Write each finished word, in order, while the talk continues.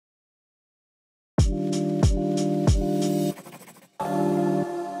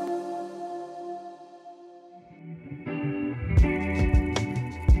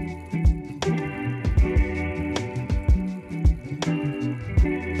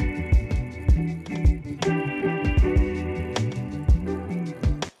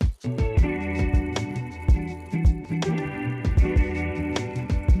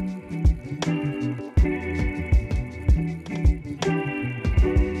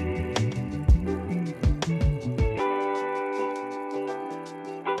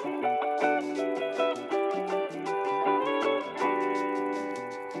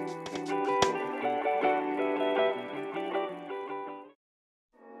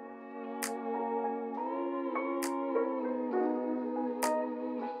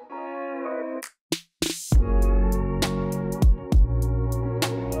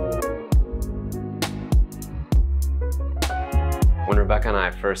Rebecca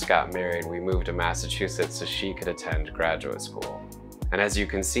and I first got married, we moved to Massachusetts so she could attend graduate school. And as you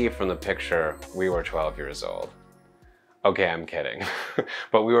can see from the picture, we were 12 years old. Okay, I'm kidding.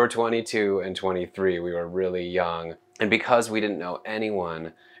 But we were 22 and 23, we were really young. And because we didn't know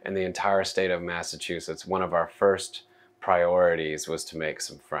anyone in the entire state of Massachusetts, one of our first priorities was to make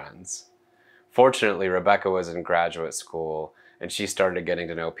some friends. Fortunately, Rebecca was in graduate school and she started getting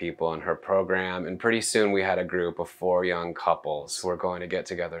to know people in her program, and pretty soon we had a group of 4 young couples who were going to get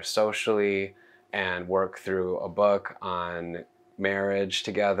together socially and work through a book on marriage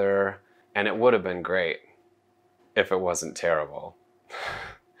together, and it would have been great if it wasn't terrible.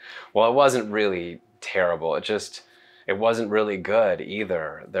 Well, it wasn't really terrible, it wasn't really good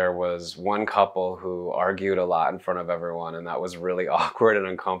either. There was one couple who argued a lot in front of everyone, and that was really awkward and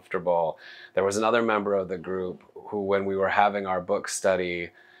uncomfortable. There was another member of the group who, when we were having our book study,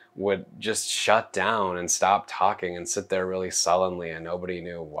 would just shut down and stop talking and sit there really sullenly, and nobody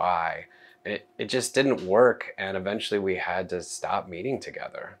knew why. It just didn't work, and eventually we had to stop meeting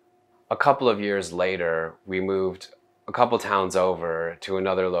together. A couple of years later, we moved a couple towns over to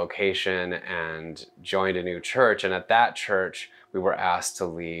another location and joined a new church, and at that church we were asked to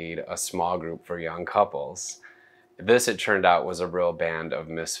lead a small group for young couples. This, it turned out, was a real band of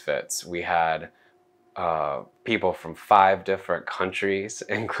misfits. We had people from 5 different countries,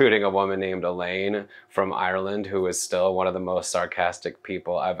 including a woman named Elaine from Ireland, who is still one of the most sarcastic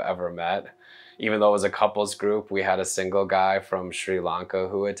people I've ever met. Even though it was a couples group, we had a single guy from Sri Lanka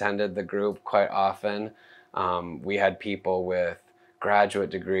who attended the group quite often. We had people with graduate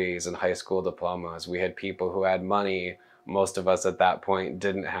degrees and high school diplomas. We had people who had money. Most of us at that point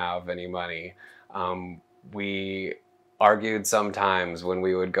didn't have any money. We argued sometimes when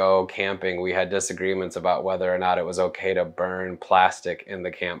we would go camping. We had disagreements about whether or not it was okay to burn plastic in the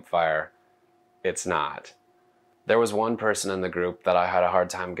campfire. It's not. There was one person in the group that I had a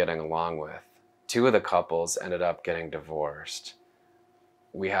hard time getting along with. 2 of the couples ended up getting divorced.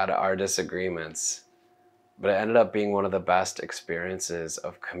 We had our disagreements, but it ended up being one of the best experiences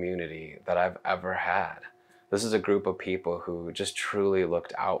of community that I've ever had. This is a group of people who just truly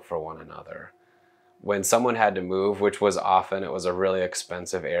looked out for one another. When someone had to move, which was often, it was a really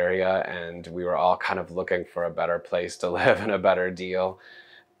expensive area, and we were all kind of looking for a better place to live and a better deal.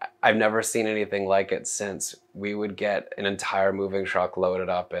 I've never seen anything like it since. We would get an entire moving truck loaded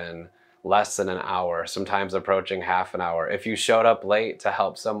up in less than an hour, sometimes approaching half an hour. If you showed up late to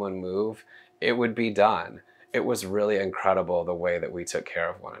help someone move, it would be done. It was really incredible the way that we took care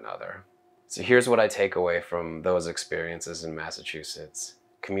of one another. So here's what I take away from those experiences in Massachusetts.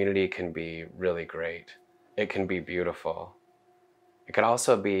 Community can be really great. It can be beautiful. It can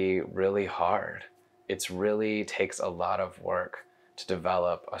also be really hard. It really takes a lot of work to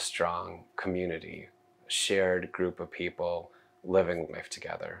develop a strong community, a shared group of people living life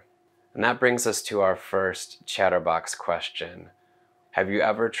together. And that brings us to our first Chatterbox question. Have you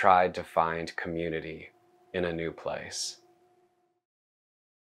ever tried to find community in a new place?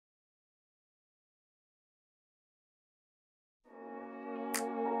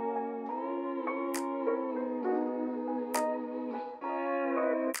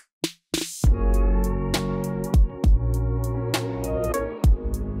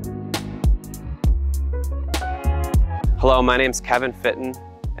 Hello, my name's Kevin Fitton,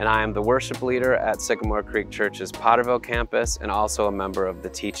 and I am the worship leader at Sycamore Creek Church's Potterville Campus and also a member of the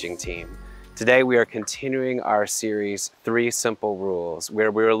teaching team. Today we are continuing our series, 3 Simple Rules,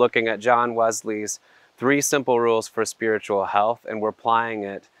 where we are looking at John Wesley's 3 Simple Rules for Spiritual Health, and we're applying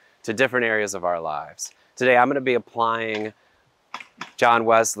it to different areas of our lives. Today I'm going to be applying John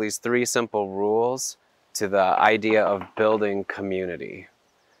Wesley's 3 Simple Rules to the idea of building community.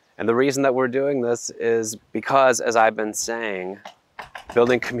 And the reason that we're doing this is because, as I've been saying,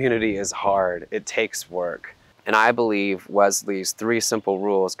 building community is hard. It takes work. And I believe Wesley's 3 simple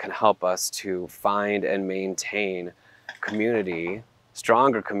rules can help us to find and maintain community,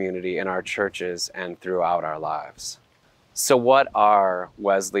 stronger community in our churches and throughout our lives. So what are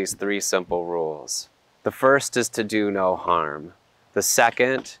Wesley's 3 simple rules? The first is to do no harm. The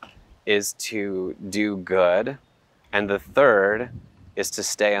second is to do good. And the third is to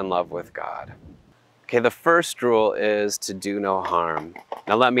stay in love with God. Okay, the first rule is to do no harm.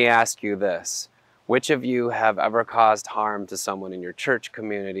 Now let me ask you this. Which of you have ever caused harm to someone in your church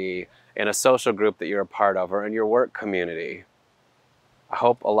community, in a social group that you're a part of, or in your work community? I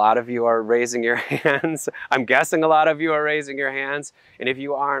hope a lot of you are raising your hands. I'm guessing a lot of you are raising your hands. And if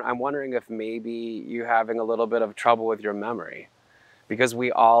you aren't, I'm wondering if maybe you're having a little bit of trouble with your memory. Because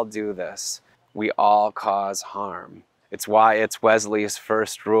we all do this. We all cause harm. It's why it's Wesley's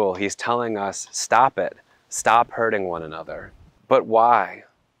first rule. He's telling us, stop it. Stop hurting one another. But why?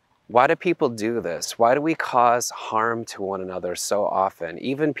 Why do people do this? Why do we cause harm to one another so often?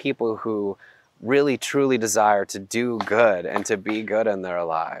 Even people who really truly desire to do good and to be good in their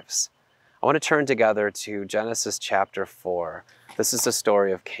lives. I want to turn together to Genesis chapter 4. This is the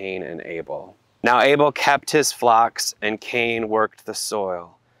story of Cain and Abel. Now Abel kept his flocks and Cain worked the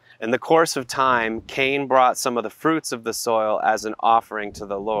soil. In the course of time, Cain brought some of the fruits of the soil as an offering to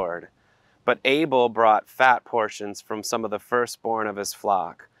the Lord. But Abel brought fat portions from some of the firstborn of his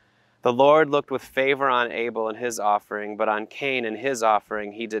flock. The Lord looked with favor on Abel and his offering, but on Cain and his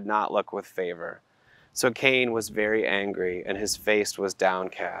offering he did not look with favor. So Cain was very angry, and his face was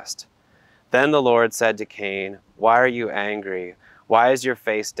downcast. Then the Lord said to Cain, "Why are you angry? Why is your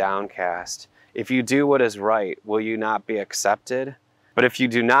face downcast? If you do what is right, will you not be accepted? But if you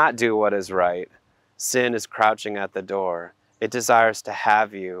do not do what is right, sin is crouching at the door. It desires to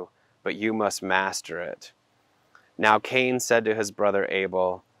have you, but you must master it." Now Cain said to his brother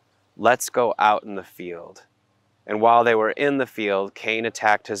Abel, "Let's go out in the field." And while they were in the field, Cain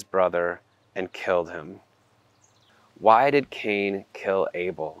attacked his brother and killed him. Why did Cain kill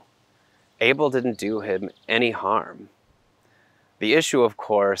Abel? Abel didn't do him any harm. The issue, of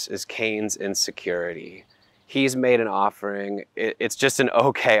course, is Cain's insecurity. He's made an offering. It's just an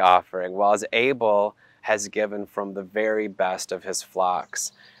okay offering, while Abel has given from the very best of his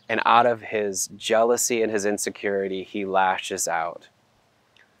flocks. And out of his jealousy and his insecurity, he lashes out.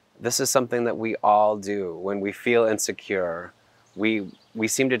 This is something that we all do. When we feel insecure, we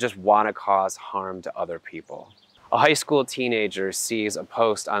seem to just want to cause harm to other people. A high school teenager sees a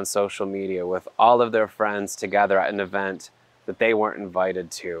post on social media with all of their friends together at an event that they weren't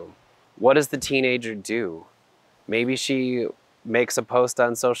invited to. What does the teenager do? Maybe she makes a post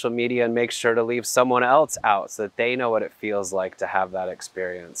on social media and makes sure to leave someone else out so that they know what it feels like to have that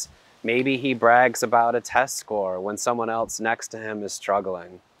experience. Maybe he brags about a test score when someone else next to him is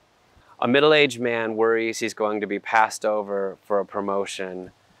struggling. A middle-aged man worries he's going to be passed over for a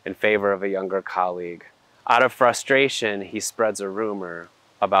promotion in favor of a younger colleague. Out of frustration, he spreads a rumor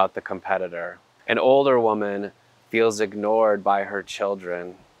about the competitor. An older woman feels ignored by her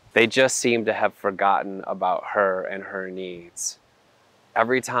children. They just seem to have forgotten about her and her needs.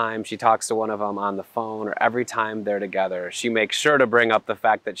 Every time she talks to one of them on the phone or every time they're together, she makes sure to bring up the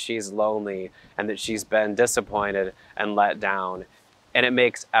fact that she's lonely and that she's been disappointed and let down. And it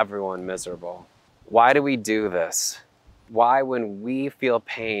makes everyone miserable. Why do we do this? Why, when we feel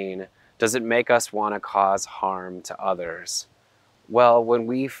pain, does it make us want to cause harm to others? Well, when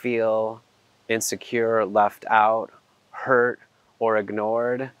we feel insecure, left out, hurt, or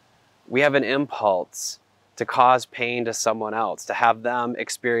ignored, we have an impulse to cause pain to someone else, to have them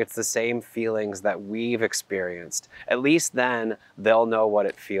experience the same feelings that we've experienced. At least then they'll know what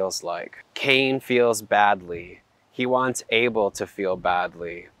it feels like. Cain feels badly. He wants Abel to feel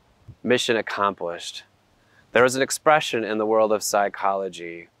badly. Mission accomplished. There is an expression in the world of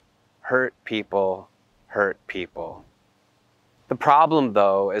psychology: hurt people hurt people. The problem,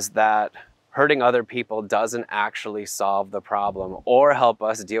 though, is that hurting other people doesn't actually solve the problem or help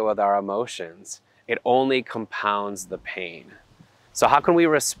us deal with our emotions. It only compounds the pain. So how can we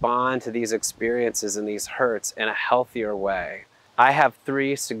respond to these experiences and these hurts in a healthier way? I have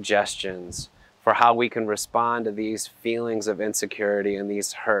 3 suggestions for how we can respond to these feelings of insecurity and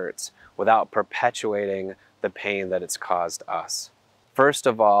these hurts without perpetuating the pain that it's caused us. First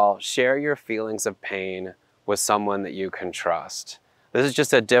of all, share your feelings of pain with someone that you can trust. This is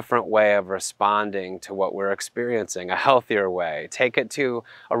just a different way of responding to what we're experiencing, a healthier way. Take it to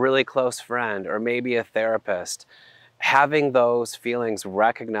a really close friend or maybe a therapist. Having those feelings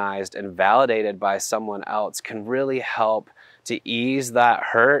recognized and validated by someone else can really help to ease that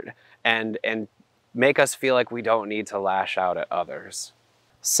hurt and make us feel like we don't need to lash out at others.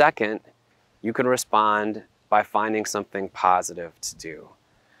 Second, you can respond by finding something positive to do.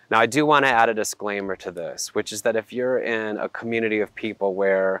 Now, I do want to add a disclaimer to this, which is that if you're in a community of people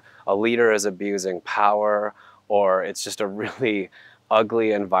where a leader is abusing power or it's just a really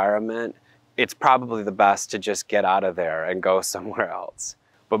ugly environment, it's probably the best to just get out of there and go somewhere else.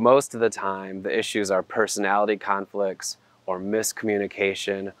 But most of the time, the issues are personality conflicts or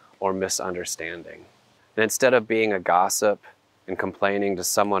miscommunication or misunderstanding. And instead of being a gossip and complaining to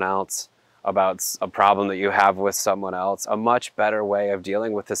someone else about a problem that you have with someone else, a much better way of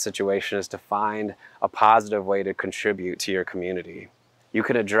dealing with the situation is to find a positive way to contribute to your community. You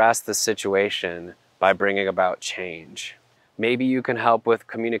can address the situation by bringing about change. Maybe you can help with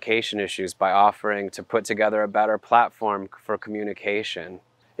communication issues by offering to put together a better platform for communication.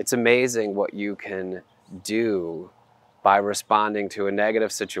 It's amazing what you can do by responding to a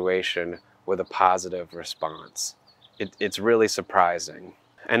negative situation with a positive response. It's really surprising.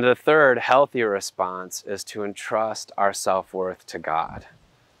 And the third, healthier response is to entrust our self-worth to God.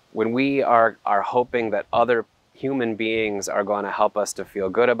 When we are hoping that other human beings are going to help us to feel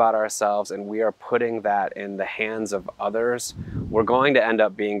good about ourselves and we are putting that in the hands of others, we're going to end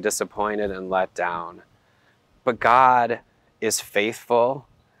up being disappointed and let down. But God is faithful.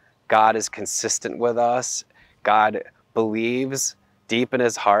 God is consistent with us. God believes deep in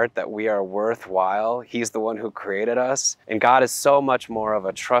his heart that we are worthwhile. He's the one who created us. And God is so much more of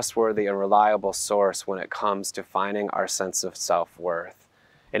a trustworthy and reliable source when it comes to finding our sense of self-worth.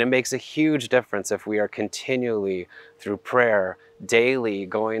 And it makes a huge difference if we are continually, through prayer, daily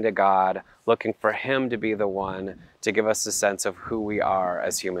going to God, looking for him to be the one to give us a sense of who we are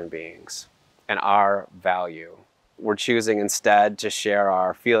as human beings and our value. We're choosing instead to share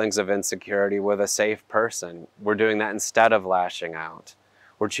our feelings of insecurity with a safe person. We're doing that instead of lashing out.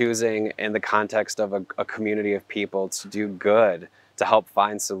 We're choosing, in the context of a community of people, to do good, to help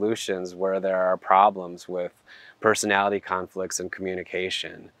find solutions where there are problems with personality conflicts and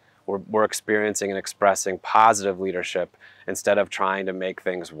communication. We're experiencing and expressing positive leadership instead of trying to make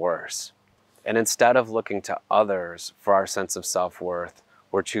things worse. And instead of looking to others for our sense of self-worth,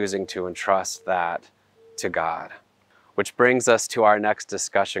 we're choosing to entrust that to God. Which brings us to our next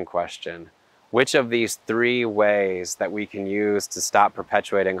discussion question. Which of these three ways that we can use to stop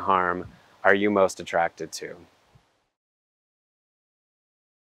perpetuating harm are you most attracted to?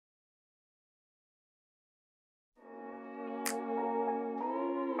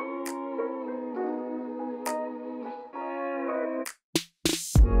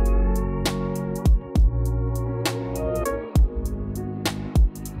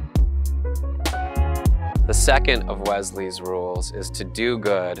 The second of Wesley's rules is to do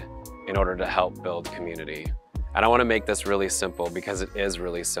good in order to help build community. And I want to make this really simple because it is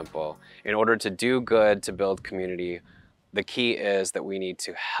really simple. In order to do good to build community, the key is that we need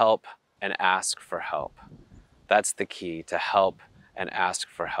to help and ask for help. That's the key, to help and ask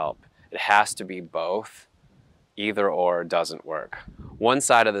for help. It has to be both. Either or doesn't work. One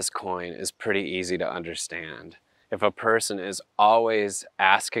side of this coin is pretty easy to understand. If a person is always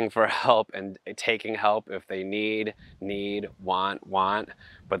asking for help and taking help if they need, want,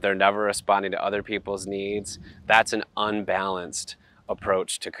 but they're never responding to other people's needs, that's an unbalanced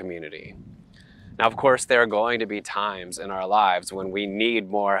approach to community. Now, of course, there are going to be times in our lives when we need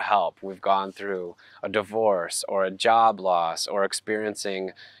more help. We've gone through a divorce or a job loss or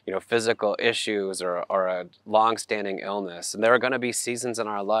experiencing, physical issues or a long-standing illness. And there are going to be seasons in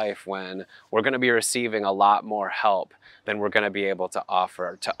our life when we're going to be receiving a lot more help than we're going to be able to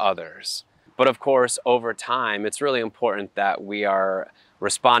offer to others. But of course, over time, it's really important that we are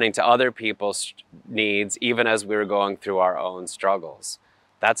responding to other people's needs even as we're going through our own struggles.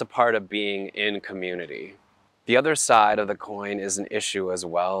 That's a part of being in community. The other side of the coin is an issue as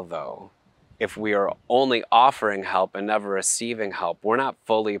well, though. If we are only offering help and never receiving help, we're not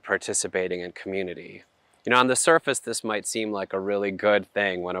fully participating in community. On the surface, this might seem like a really good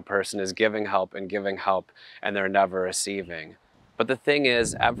thing when a person is giving help and they're never receiving. But the thing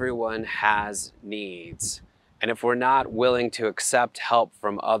is, everyone has needs. And if we're not willing to accept help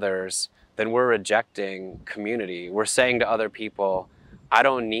from others, then we're rejecting community. We're saying to other people, I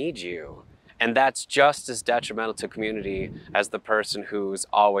don't need you. And that's just as detrimental to community as the person who's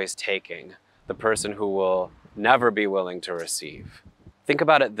always taking, the person who will never be willing to receive. Think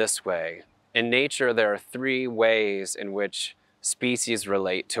about it this way. In nature, there are three ways in which species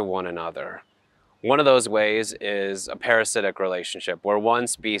relate to one another. One of those ways is a parasitic relationship, where one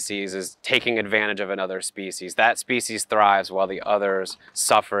species is taking advantage of another species. That species thrives while the other's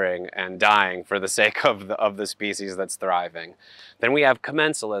suffering and dying for the sake of the species that's thriving. Then we have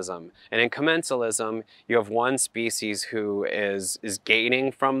commensalism. And in commensalism, you have one species who is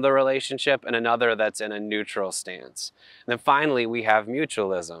gaining from the relationship and another that's in a neutral stance. And then finally, we have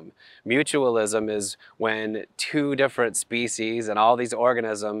mutualism. Mutualism is when two different species and all these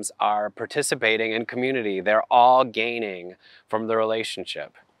organisms are participating in community. They're all gaining from the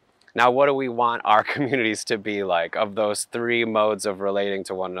relationship. Now, what do we want our communities to be like of those three modes of relating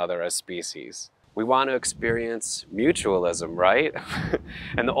to one another as species? We want to experience mutualism, right?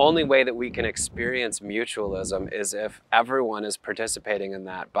 And the only way that we can experience mutualism is if everyone is participating in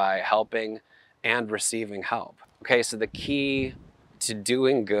that by helping and receiving help. Okay, so the key to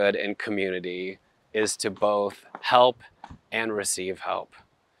doing good in community is to both help and receive help.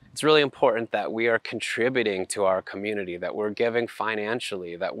 It's really important that we are contributing to our community, that we're giving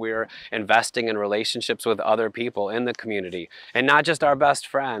financially, that we're investing in relationships with other people in the community, and not just our best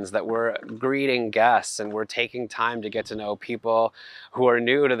friends, that we're greeting guests and we're taking time to get to know people who are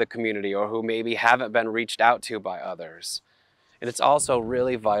new to the community or who maybe haven't been reached out to by others. And it's also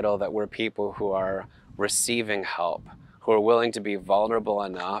really vital that we're people who are receiving help, who are willing to be vulnerable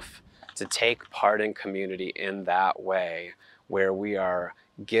enough to take part in community in that way, where we are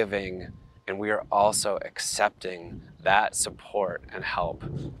giving and we are also accepting that support and help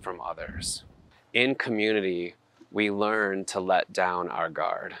from others. In community, we learn to let down our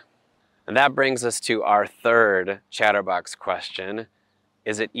guard. And that brings us to our third Chatterbox question.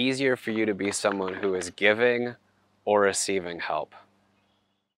 Is it easier for you to be someone who is giving or receiving help?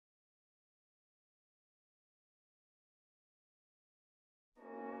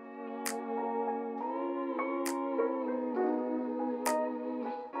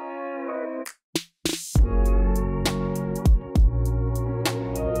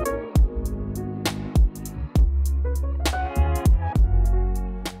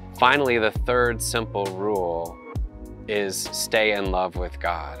 Finally, the third simple rule is stay in love with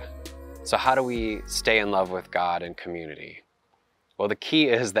God. So how do we stay in love with God in community? Well, the key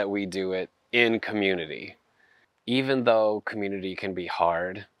is that we do it in community. Even though community can be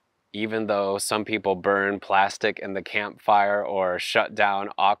hard, even though some people burn plastic in the campfire or shut down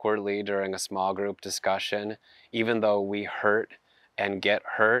awkwardly during a small group discussion, even though we hurt and get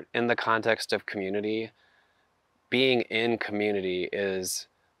hurt in the context of community, being in community is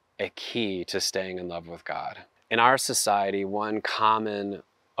a key to staying in love with God. In our society, one common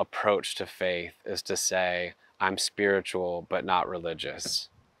approach to faith is to say, I'm spiritual but not religious.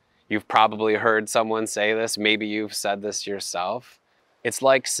 You've probably heard someone say this, maybe you've said this yourself. It's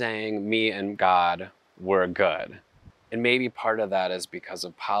like saying me and God were good. And maybe part of that is because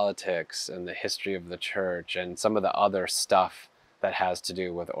of politics and the history of the church and some of the other stuff that has to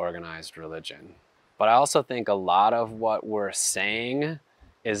do with organized religion. But I also think a lot of what we're saying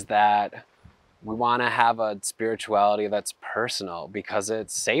is that we want to have a spirituality that's personal because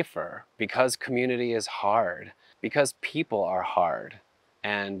it's safer, because community is hard, because people are hard,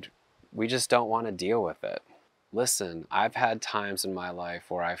 and we just don't want to deal with it. Listen, I've had times in my life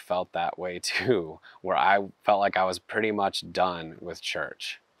where I felt that way too, where I felt like I was pretty much done with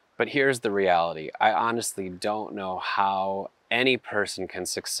church. But here's the reality. I honestly don't know how any person can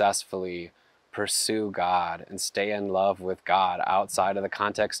successfully pursue God and stay in love with God outside of the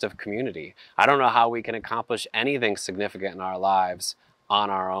context of community. I don't know how we can accomplish anything significant in our lives on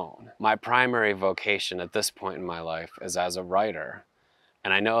our own. My primary vocation at this point in my life is as a writer.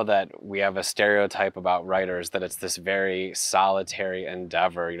 And I know that we have a stereotype about writers that it's this very solitary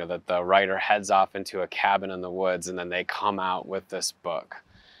endeavor, that the writer heads off into a cabin in the woods and then they come out with this book.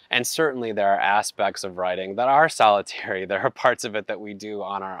 And certainly there are aspects of writing that are solitary. There are parts of it that we do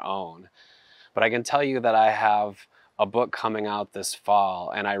on our own. But I can tell you that I have a book coming out this fall,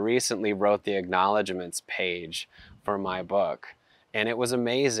 and I recently wrote the acknowledgments page for my book. And it was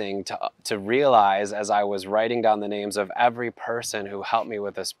amazing to realize as I was writing down the names of every person who helped me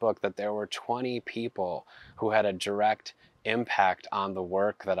with this book that there were 20 people who had a direct impact on the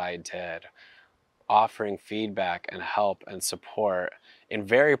work that I did, offering feedback and help and support in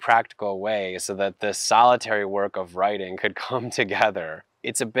very practical ways so that this solitary work of writing could come together.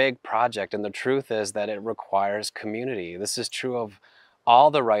 It's a big project, and the truth is that it requires community. This is true of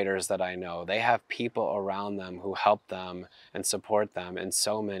all the writers that I know. They have people around them who help them and support them in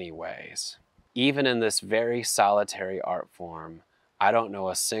so many ways. Even in this very solitary art form, I don't know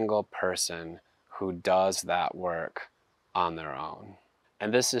a single person who does that work on their own.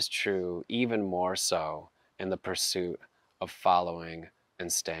 And this is true even more so in the pursuit of following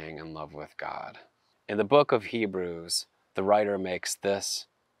and staying in love with God. In the book of Hebrews, the writer makes this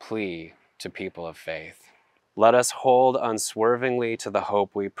plea to people of faith. Let us hold unswervingly to the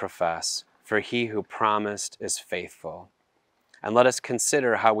hope we profess, for he who promised is faithful. And let us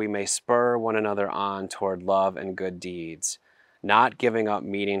consider how we may spur one another on toward love and good deeds, not giving up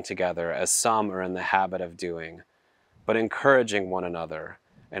meeting together as some are in the habit of doing, but encouraging one another,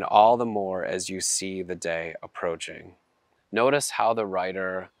 and all the more as you see the day approaching. Notice how the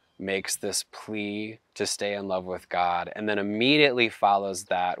writer makes this plea to stay in love with God, and then immediately follows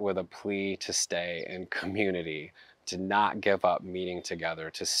that with a plea to stay in community, to not give up meeting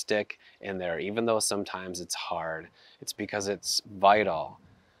together, to stick in there, even though sometimes it's hard. It's because it's vital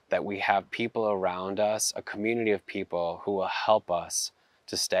that we have people around us, a community of people who will help us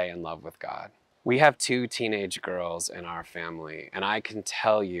to stay in love with God. We have 2 teenage girls in our family, and I can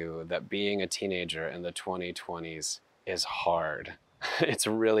tell you that being a teenager in the 2020s is hard. It's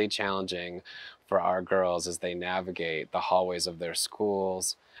really challenging for our girls as they navigate the hallways of their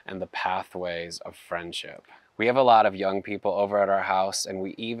schools and the pathways of friendship. We have a lot of young people over at our house, and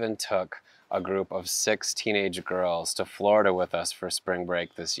we even took a group of 6 teenage girls to Florida with us for spring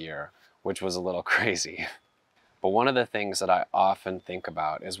break this year, which was a little crazy. But one of the things that I often think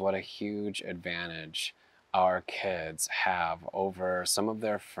about is what a huge advantage our kids have over some of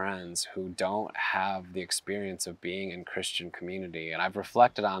their friends who don't have the experience of being in Christian community. And I've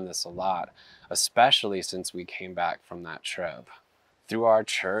reflected on this a lot, especially since we came back from that trip. Through our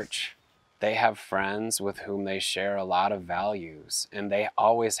church, they have friends with whom they share a lot of values, and they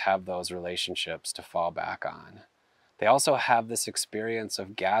always have those relationships to fall back on. They also have this experience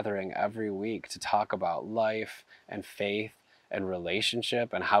of gathering every week to talk about life and faith and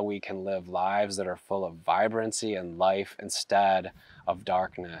relationship and how we can live lives that are full of vibrancy and life instead of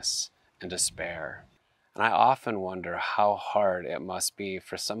darkness and despair. And I often wonder how hard it must be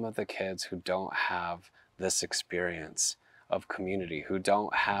for some of the kids who don't have this experience of community, who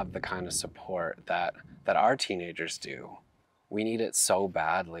don't have the kind of support that our teenagers do. We need it so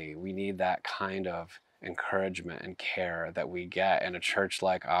badly. We need that kind of encouragement and care that we get in a church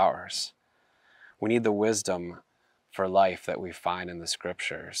like ours. We need the wisdom for life that we find in the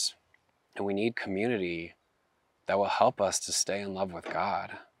scriptures. And we need community that will help us to stay in love with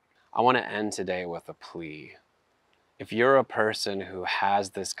God. I want to end today with a plea. If you're a person who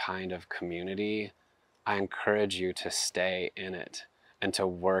has this kind of community, I encourage you to stay in it and to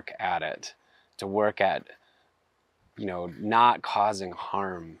work at it, to work at, not causing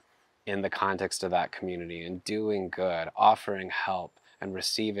harm in the context of that community and doing good, offering help and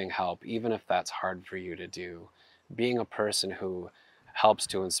receiving help, even if that's hard for you to do. Being a person who helps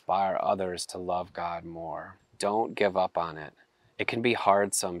to inspire others to love God more. Don't give up on it. It can be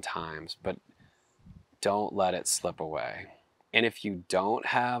hard sometimes, but don't let it slip away. And if you don't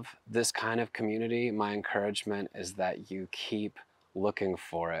have this kind of community, my encouragement is that you keep looking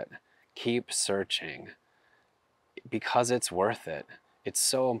for it. Keep searching, because it's worth it. It's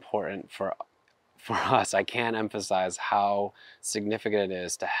so important for us. I can't emphasize how significant it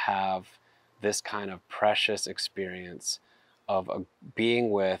is to have this kind of precious experience of being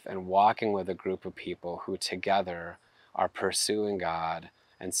with and walking with a group of people who together are pursuing God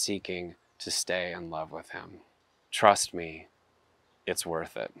and seeking to stay in love with Him. Trust me, it's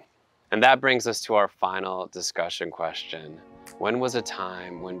worth it. And that brings us to our final discussion question. When was a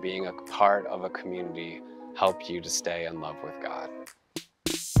time when being a part of a community helped you to stay in love with God?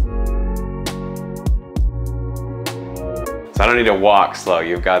 So I don't need to walk slow,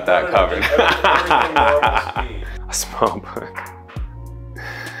 you've got that covered. A small book.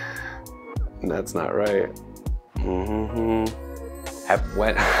 That's not right.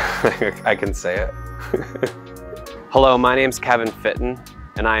 I can say it. Hello, my name's Kevin Fitton,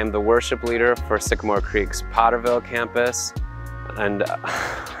 and I am the worship leader for Sycamore Creek's Potterville Campus. And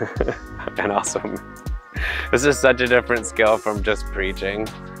also, this is such a different skill from just preaching.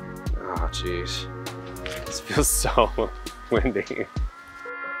 Oh, geez. This feels so windy.